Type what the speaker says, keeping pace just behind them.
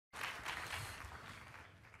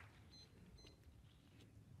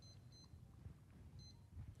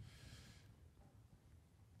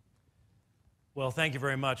Well, thank you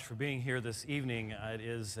very much for being here this evening. It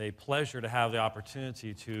is a pleasure to have the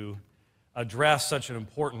opportunity to address such an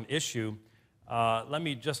important issue. Let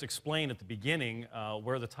me just explain at the beginning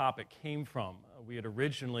where the topic came from. We had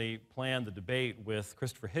originally planned the debate with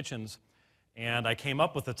Christopher Hitchens, and I came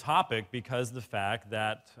up with the topic because of the fact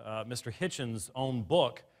that Mr. Hitchens' own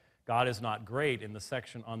book, God is Not Great, in the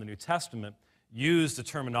section on the New Testament, used the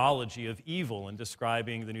terminology of evil in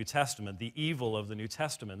describing the New Testament, the evil of the New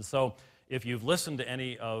Testament. So if you've listened to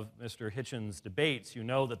any of Mr. Hitchens' debates, you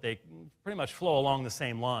know that they pretty much flow along the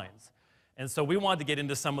same lines. And so we wanted to get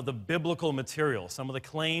into some of the biblical material, some of the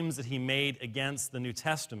claims that he made against the New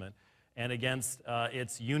Testament and against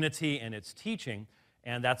its unity and its teaching,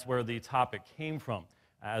 and that's where the topic came from.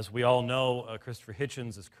 As we all know, Christopher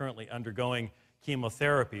Hitchens is currently undergoing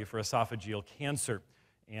chemotherapy for esophageal cancer,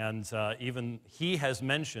 and even he has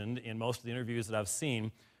mentioned in most of the interviews that I've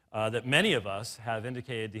seen that many of us have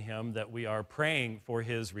indicated to him that we are praying for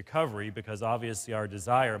his recovery, because obviously our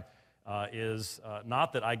desire is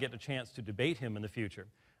not that I get a chance to debate him in the future,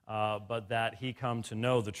 but that he come to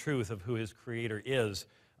know the truth of who his Creator is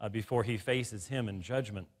before he faces him in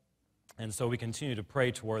judgment. And so we continue to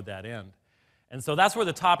pray toward that end. And so that's where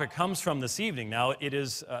the topic comes from this evening. Now, it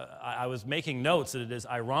is, I was making notes that it is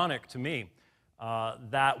ironic to me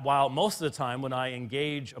that while most of the time when I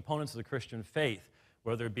engage opponents of the Christian faith,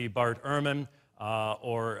 whether it be Bart Ehrman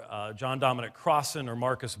or John Dominic Crossan or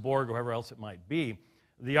Marcus Borg or whoever else it might be,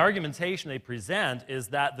 the argumentation they present is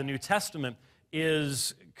that the New Testament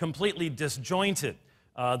is completely disjointed,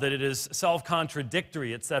 that it is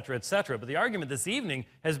self-contradictory, etc., etc. But the argument this evening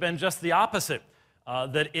has been just the opposite,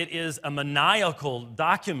 that it is a maniacal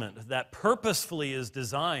document that purposefully is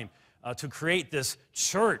designed to create this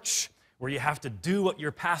church where you have to do what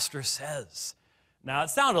your pastor says. Now,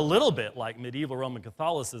 it sounded a little bit like medieval Roman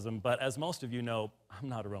Catholicism, but as most of you know, I'm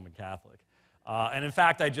not a Roman Catholic. And in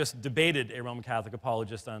fact, I just debated a Roman Catholic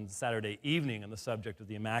apologist on Saturday evening on the subject of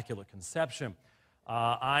the Immaculate Conception.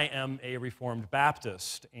 I am a Reformed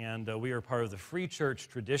Baptist, and we are part of the Free Church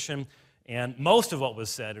tradition, and most of what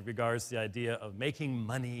was said in regards to the idea of making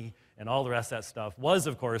money and all the rest of that stuff was,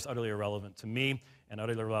 of course, utterly irrelevant to me and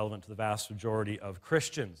utterly irrelevant to the vast majority of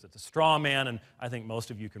Christians. It's a straw man, and I think most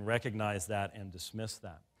of you can recognize that and dismiss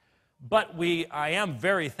that. But I am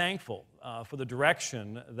very thankful for the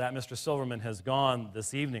direction that Mr. Silverman has gone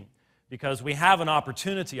this evening, because we have an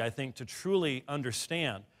opportunity, I think, to truly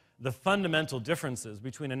understand the fundamental differences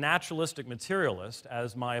between a naturalistic materialist,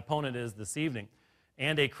 as my opponent is this evening,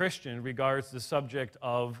 and a Christian in regards to the subject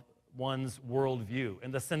of one's worldview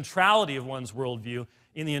and the centrality of one's worldview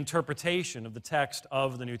in the interpretation of the text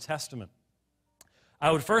of the New Testament. I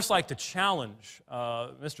would first like to challenge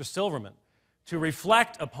Mr. Silverman to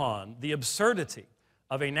reflect upon the absurdity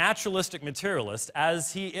of a naturalistic materialist,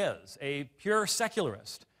 as he is, a pure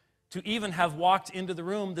secularist, to even have walked into the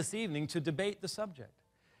room this evening to debate the subject.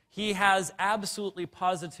 He has absolutely,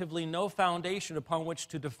 positively no foundation upon which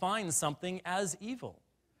to define something as evil.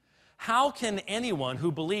 How can anyone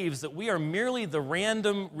who believes that we are merely the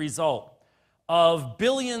random result of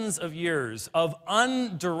billions of years of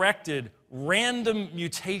undirected, random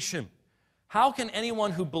mutation, how can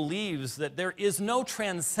anyone who believes that there is no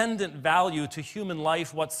transcendent value to human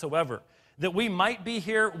life whatsoever, that we might be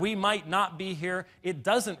here, we might not be here, it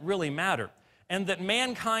doesn't really matter, and that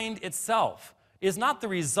mankind itself is not the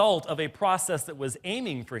result of a process that was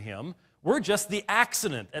aiming for him, we're just the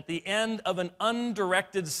accident at the end of an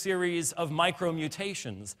undirected series of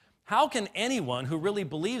micromutations? How can anyone who really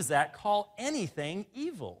believes that call anything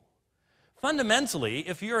evil? Fundamentally,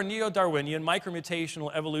 if you're a neo-Darwinian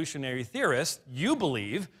micromutational evolutionary theorist, you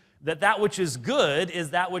believe that that which is good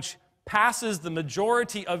is that which passes the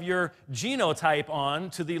majority of your genotype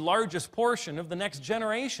on to the largest portion of the next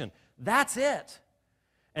generation. That's it.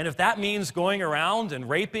 And if that means going around and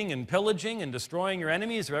raping and pillaging and destroying your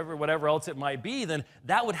enemies or whatever else it might be, then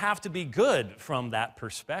that would have to be good from that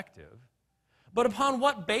perspective. But upon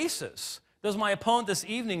what basis does my opponent this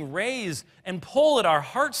evening raise and pull at our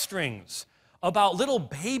heartstrings about little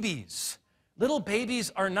babies? Little babies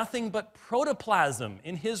are nothing but protoplasm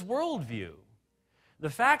in his worldview. The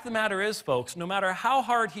fact of the matter is, folks, no matter how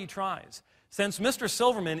hard he tries, since Mr.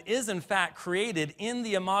 Silverman is in fact created in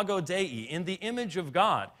the imago Dei, in the image of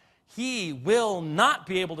God, he will not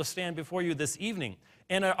be able to stand before you this evening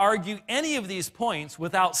and argue any of these points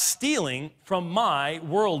without stealing from my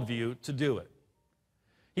worldview to do it.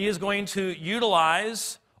 He is going to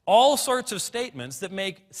utilize all sorts of statements that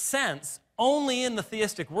make sense only in the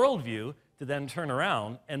theistic worldview to then turn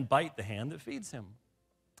around and bite the hand that feeds him.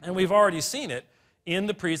 And we've already seen it in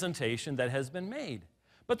the presentation that has been made.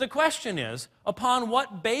 But the question is, upon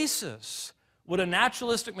what basis would a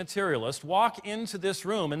naturalistic materialist walk into this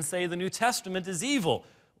room and say the New Testament is evil?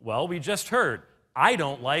 Well, we just heard, I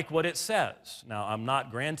don't like what it says. Now, I'm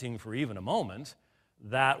not granting for even a moment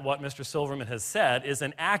that what Mr. Silverman has said is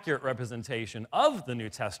an accurate representation of the New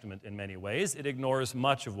Testament in many ways. It ignores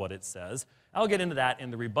much of what it says. I'll get into that in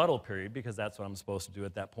the rebuttal period because that's what I'm supposed to do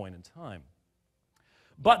at that point in time.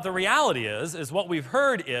 But the reality is what we've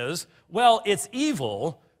heard is, well, it's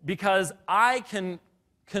evil because I can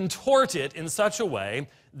contort it in such a way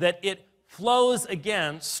that it flows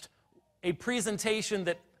against a presentation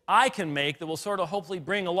that I can make that will sort of hopefully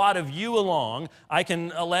bring a lot of you along. I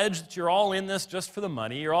can allege that you're all in this just for the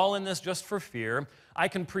money, you're all in this just for fear. I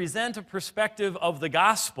can present a perspective of the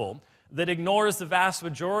gospel that ignores the vast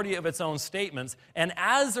majority of its own statements, and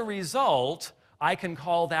as a result, I can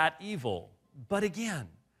call that evil. But again,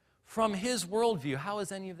 from his worldview, how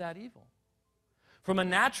is any of that evil? From a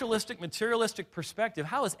naturalistic, materialistic perspective,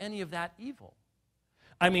 how is any of that evil?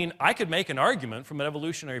 I mean, I could make an argument from an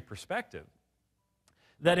evolutionary perspective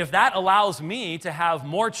that if that allows me to have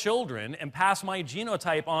more children and pass my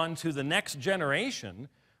genotype on to the next generation,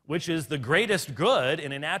 which is the greatest good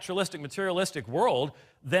in a naturalistic, materialistic world,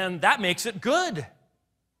 then that makes it good.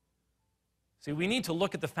 See, we need to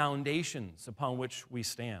look at the foundations upon which we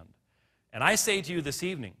stand. And I say to you this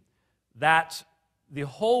evening that the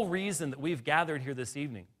whole reason that we've gathered here this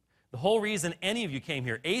evening, the whole reason any of you came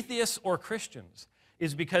here, atheists or Christians,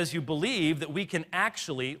 is because you believe that we can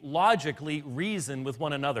actually logically reason with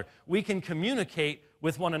one another. We can communicate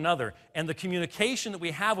with one another, and the communication that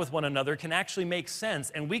we have with one another can actually make sense,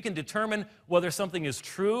 and we can determine whether something is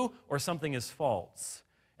true or something is false.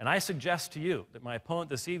 And I suggest to you that my opponent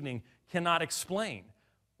this evening cannot explain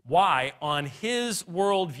why, on his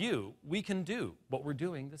worldview, we can do what we're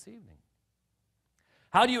doing this evening.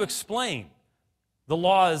 How do you explain the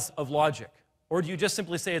laws of logic? Or do you just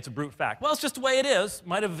simply say it's a brute fact? Well, it's just the way it is.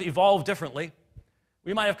 Might have evolved differently.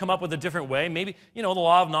 We might have come up with a different way. Maybe, the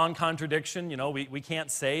law of non-contradiction, we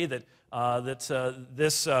can't say that,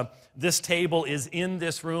 this table is in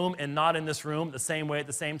this room and not in this room the same way at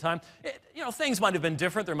the same time. Things might have been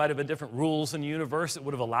different. There might have been different rules in the universe that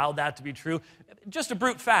would have allowed that to be true. Just a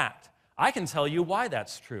brute fact. I can tell you why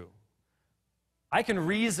that's true. I can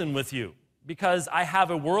reason with you, because I have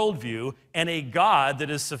a worldview and a God that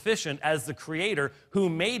is sufficient as the creator who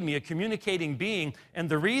made me a communicating being. And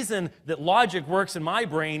the reason that logic works in my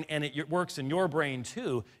brain and it works in your brain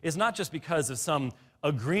too is not just because of some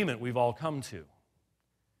agreement we've all come to.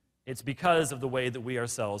 It's because of the way that we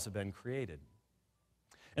ourselves have been created.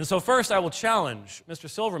 And so first I will challenge Mr.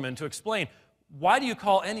 Silverman to explain, why do you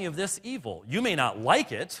call any of this evil? You may not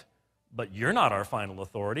like it, but you're not our final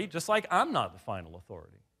authority, just like I'm not the final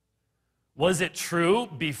authority. Was it true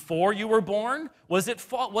before you were born? Was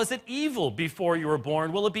it evil before you were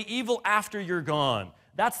born? Will it be evil after you're gone?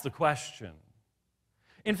 That's the question.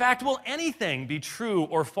 In fact, will anything be true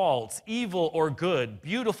or false, evil or good,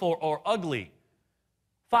 beautiful or ugly,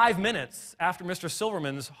 5 minutes after Mr.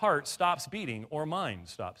 Silverman's heart stops beating or mine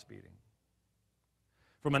stops beating?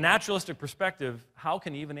 From a naturalistic perspective, how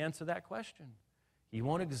can he even answer that question? He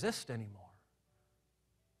won't exist anymore.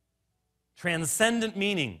 Transcendent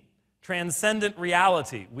meaning, transcendent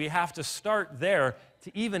reality. We have to start there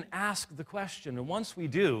to even ask the question. And once we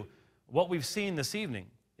do, what we've seen this evening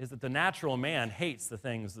is that the natural man hates the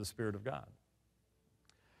things of the Spirit of God.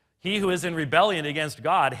 He who is in rebellion against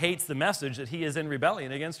God hates the message that he is in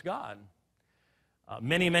rebellion against God.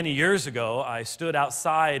 Many, many years ago, I stood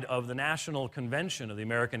outside of the National Convention of the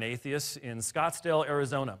American Atheists in Scottsdale,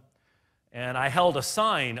 Arizona. And I held a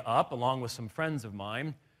sign up along with some friends of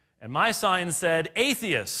mine. And my sign said,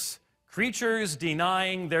 "Atheists, creatures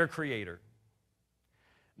denying their creator."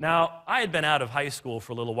 Now, I had been out of high school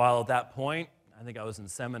for a little while at that point. I think I was in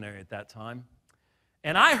seminary at that time.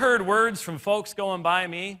 And I heard words from folks going by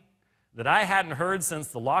me that I hadn't heard since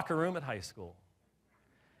the locker room at high school.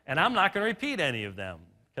 And I'm not going to repeat any of them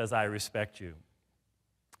because I respect you.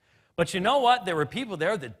 But you know what? There were people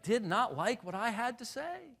there that did not like what I had to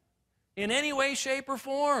say in any way, shape, or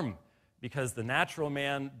form, because the natural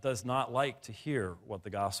man does not like to hear what the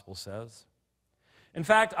gospel says. In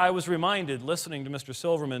fact, I was reminded, listening to Mr.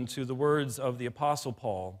 Silverman, to the words of the Apostle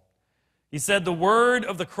Paul. He said, the word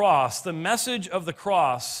of the cross, the message of the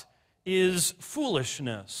cross, is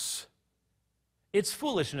foolishness. It's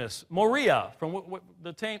foolishness. Moria, from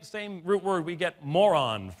the same root word we get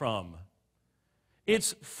moron from.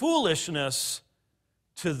 It's foolishness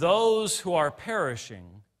to those who are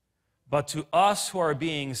perishing, but to us who are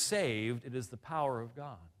being saved, it is the power of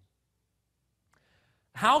God.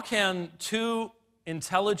 How can two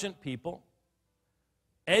intelligent people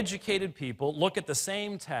educated people look at the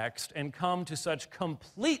same text and come to such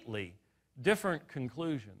completely different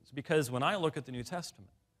conclusions? Because when I look at the New Testament,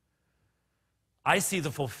 I see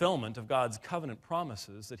the fulfillment of God's covenant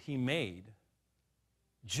promises that He made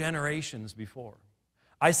generations before.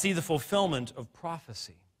 I see the fulfillment of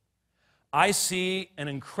prophecy. I see an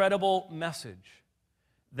incredible message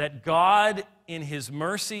that God, in His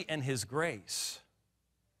mercy and His grace,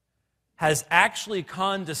 has actually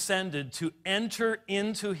condescended to enter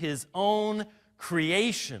into His own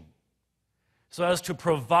creation so as to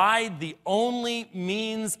provide the only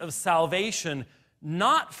means of salvation,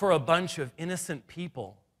 not for a bunch of innocent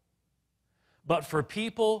people, but for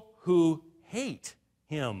people who hate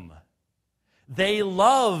Him. They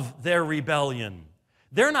love their rebellion.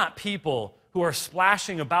 They're not people who are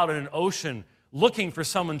splashing about in an ocean looking for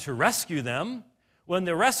someone to rescue them. When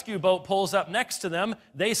the rescue boat pulls up next to them,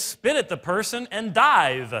 they spit at the person and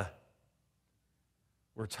dive.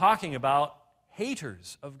 We're talking about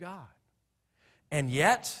haters of God. And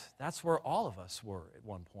yet, that's where all of us were at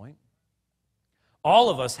one point. All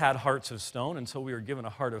of us had hearts of stone until we were given a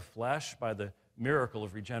heart of flesh by the miracle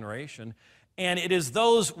of regeneration. And it is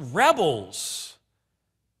those rebels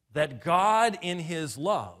that God, in His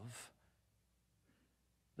love,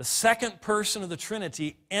 the second person of the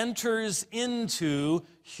Trinity, enters into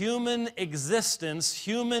human existence,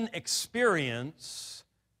 human experience,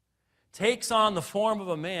 takes on the form of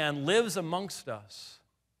a man, lives amongst us,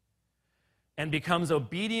 and becomes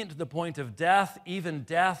obedient to the point of death, even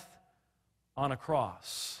death on a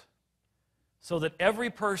cross. So that every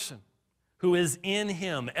person who is in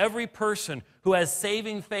Him, every person who has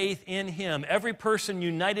saving faith in Him, every person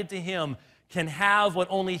united to Him can have what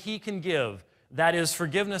only He can give. That is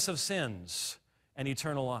forgiveness of sins and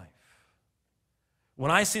eternal life. When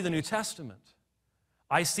I see the New Testament,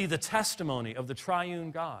 I see the testimony of the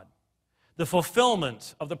triune God, the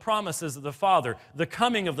fulfillment of the promises of the Father, the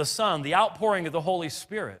coming of the Son, the outpouring of the Holy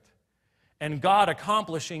Spirit, and God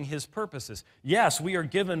accomplishing His purposes. Yes, we are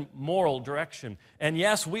given moral direction, and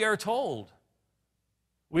yes, we are told.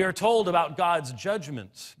 We are told about God's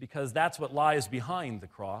judgment because that's what lies behind the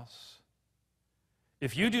cross.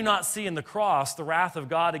 If you do not see in the cross the wrath of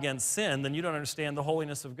God against sin, then you don't understand the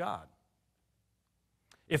holiness of God.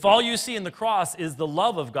 If all you see in the cross is the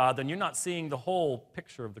love of God, then you're not seeing the whole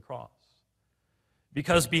picture of the cross.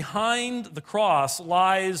 Because behind the cross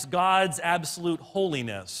lies God's absolute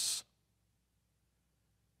holiness,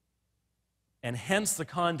 and hence the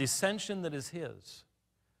condescension that is His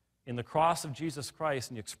in the cross of Jesus Christ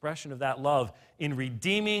and the expression of that love in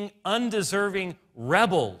redeeming undeserving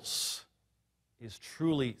rebels is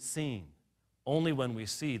truly seen only when we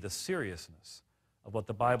see the seriousness of what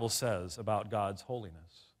the Bible says about God's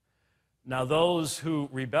holiness. Now, those who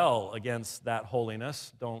rebel against that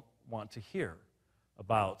holiness don't want to hear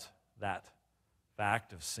about that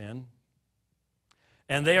fact of sin.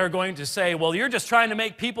 And they are going to say, well, you're just trying to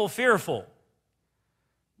make people fearful.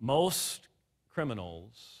 Most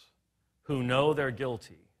criminals who know they're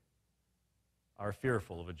guilty are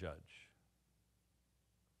fearful of a judge.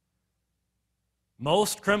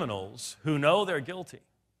 Most criminals who know they're guilty,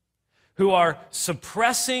 who are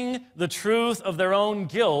suppressing the truth of their own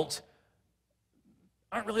guilt,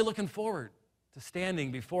 aren't really looking forward to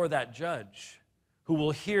standing before that judge who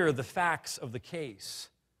will hear the facts of the case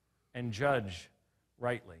and judge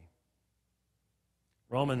rightly.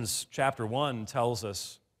 Romans chapter 1 tells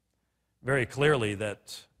us very clearly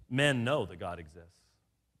that men know that God exists.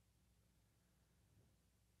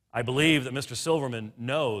 I believe that Mr. Silverman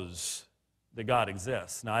knows that God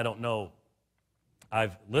exists. Now, I don't know.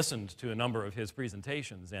 I've listened to a number of his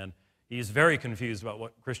presentations, and he's very confused about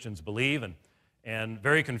what Christians believe and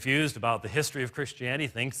very confused about the history of Christianity. He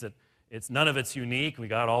thinks that none of it's unique. We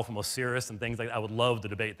got it all from Osiris and things like that. I would love to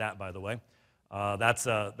debate that, by the way. That's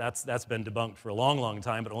been debunked for a long, long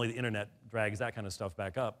time, but only the internet drags that kind of stuff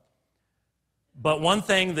back up. But one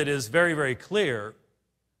thing that is very, very clear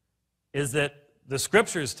is that the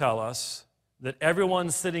Scriptures tell us that everyone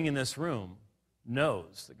sitting in this room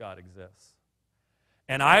knows that God exists.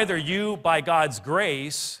 And either you, by God's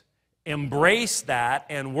grace, embrace that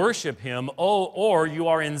and worship Him, or you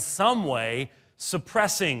are in some way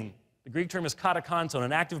suppressing, the Greek term is katakanton,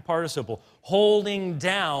 an active participle, holding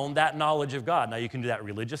down that knowledge of God. Now, you can do that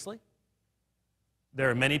religiously. There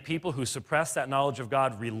are many people who suppress that knowledge of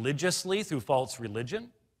God religiously through false religion,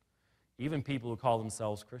 even people who call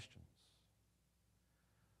themselves Christians.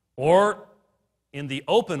 Or in the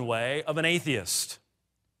open way of an atheist,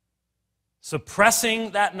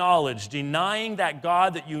 suppressing that knowledge, denying that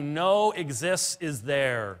God that you know exists is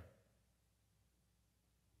there.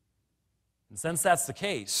 And since that's the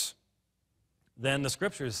case, then the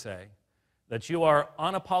Scriptures say that you are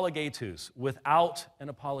unapologetus, without an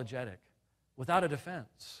apologetic, without a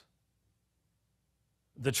defense.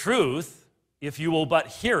 The truth, if you will but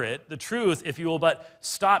hear it, the truth, if you will but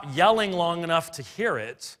stop yelling long enough to hear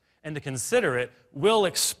it and to consider it, will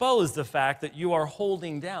expose the fact that you are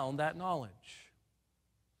holding down that knowledge.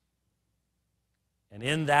 And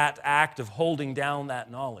in that act of holding down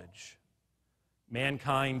that knowledge,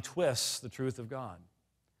 mankind twists the truth of God.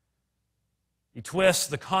 He twists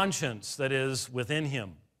the conscience that is within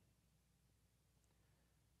him.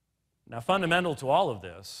 Now, fundamental to all of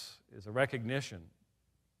this is a recognition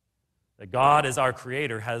that God, as our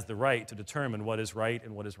Creator, has the right to determine what is right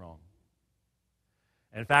and what is wrong.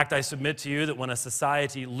 In fact, I submit to you that when a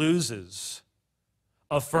society loses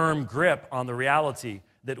a firm grip on the reality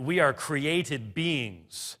that we are created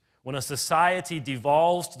beings, when a society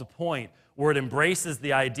devolves to the point where it embraces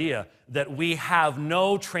the idea that we have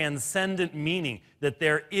no transcendent meaning, that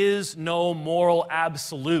there is no moral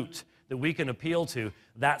absolute that we can appeal to,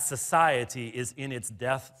 that society is in its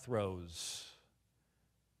death throes.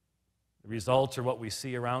 The results are what we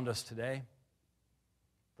see around us today: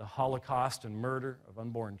 the Holocaust and murder of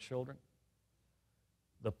unborn children,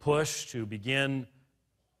 the push to begin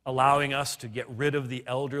allowing us to get rid of the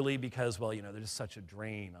elderly because, well, they're just such a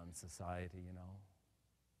drain on society,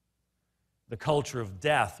 The culture of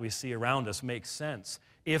death we see around us makes sense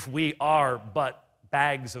if we are but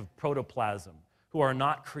bags of protoplasm who are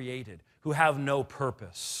not created, who have no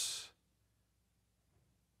purpose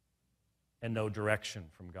and no direction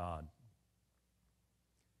from God.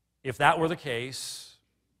 If that were the case,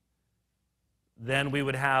 then we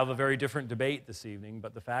would have a very different debate this evening.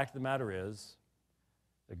 But the fact of the matter is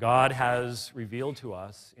that God has revealed to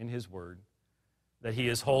us in His Word that He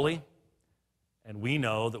is holy, and we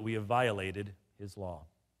know that we have violated His law.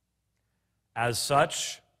 As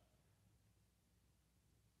such,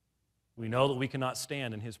 we know that we cannot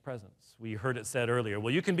stand in His presence. We heard it said earlier,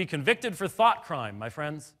 well, you can be convicted for thought crime, my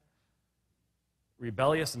friends.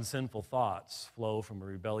 Rebellious and sinful thoughts flow from a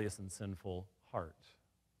rebellious and sinful heart.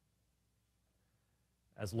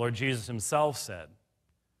 As Lord Jesus Himself said,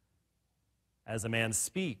 as a man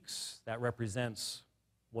speaks, that represents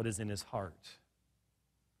what is in his heart.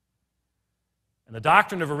 And the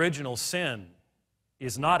doctrine of original sin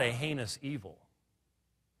is not a heinous evil,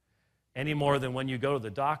 any more than when you go to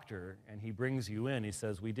the doctor and he brings you in, he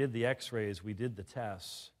says, we did the x-rays, we did the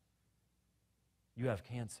tests, you have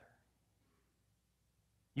cancer.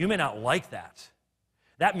 You may not like that.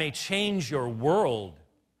 That may change your world.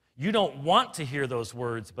 You don't want to hear those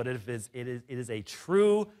words, but if it is a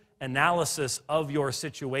true analysis of your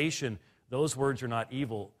situation, those words are not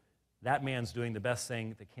evil. That man's doing the best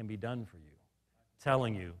thing that can be done for you,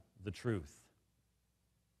 telling you the truth.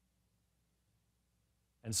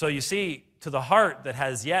 And so you see, to the heart that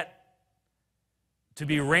has yet to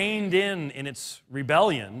be reined in its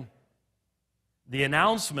rebellion, the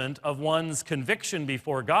announcement of one's conviction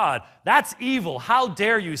before God, that's evil. How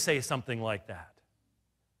dare you say something like that?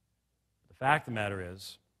 The fact of the matter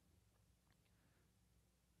is,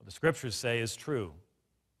 what the Scriptures say is true.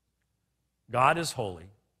 God is holy,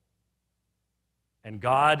 and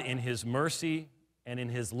God, in His mercy and in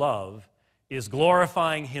His love, is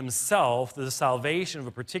glorifying Himself through the salvation of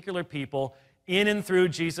a particular people in and through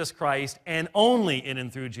Jesus Christ, and only in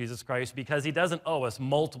and through Jesus Christ, because He doesn't owe us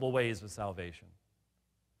multiple ways of salvation.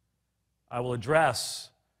 I will address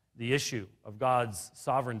the issue of God's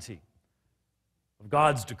sovereignty, of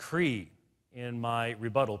God's decree in my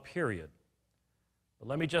rebuttal period. But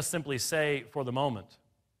let me just simply say for the moment,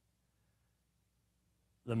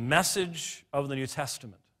 the message of the New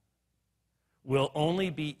Testament will only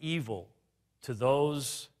be evil to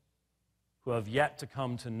those who have yet to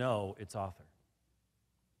come to know its author.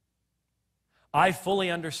 I fully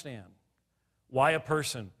understand why a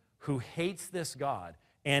person who hates this God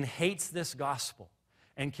and hates this gospel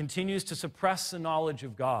and continues to suppress the knowledge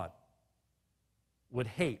of God would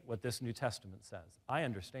hate what this New Testament says. I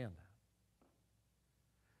understand that.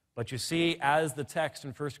 But you see, as the text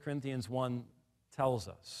in 1 Corinthians 1 tells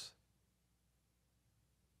us,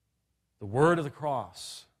 the word of the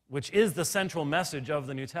cross, which is the central message of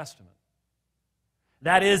the New Testament,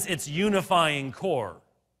 that is its unifying core.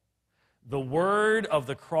 The word of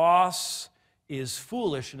the cross is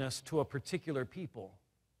foolishness to a particular people,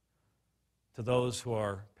 to those who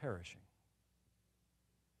are perishing.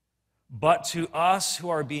 But to us who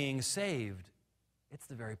are being saved, it's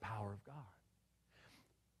the very power of God.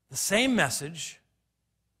 The same message,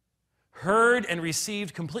 heard and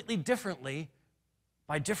received completely differently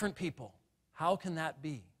by different people. How can that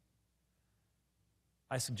be?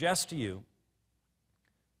 I suggest to you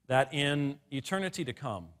that in eternity to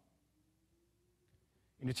come,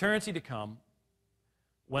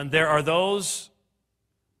 when there are those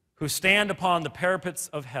who stand upon the parapets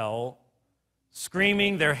of hell,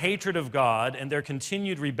 screaming their hatred of God and their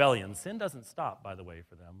continued rebellion. Sin doesn't stop, by the way,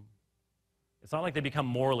 for them. It's not like they become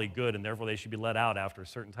morally good and therefore they should be let out after a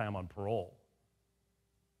certain time on parole.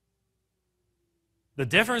 The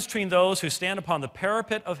difference between those who stand upon the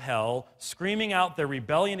parapet of hell, screaming out their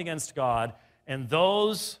rebellion against God, and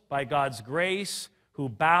those, by God's grace, who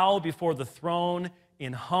bow before the throne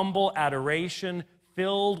in humble adoration,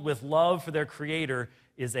 filled with love for their Creator,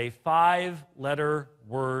 is a 5-letter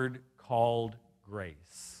word called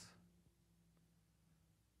grace.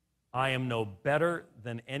 I am no better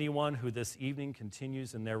than anyone who this evening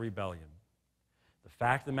continues in their rebellion. The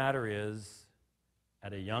fact of the matter is,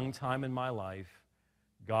 at a young time in my life,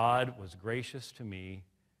 God was gracious to me.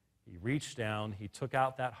 He reached down, He took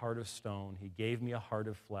out that heart of stone, He gave me a heart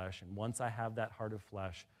of flesh, and once I have that heart of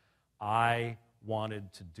flesh, I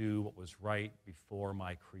wanted to do what was right before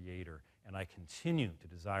my Creator, and I continue to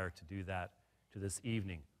desire to do that to this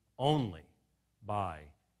evening, only by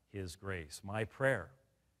His grace. My prayer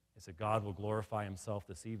is that God will glorify Himself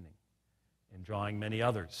this evening in drawing many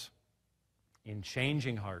others, in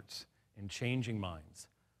changing hearts, in changing minds,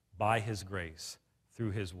 by His grace,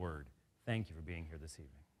 through His Word. Thank you for being here this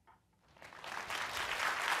evening.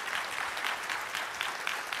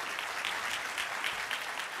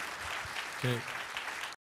 Okay.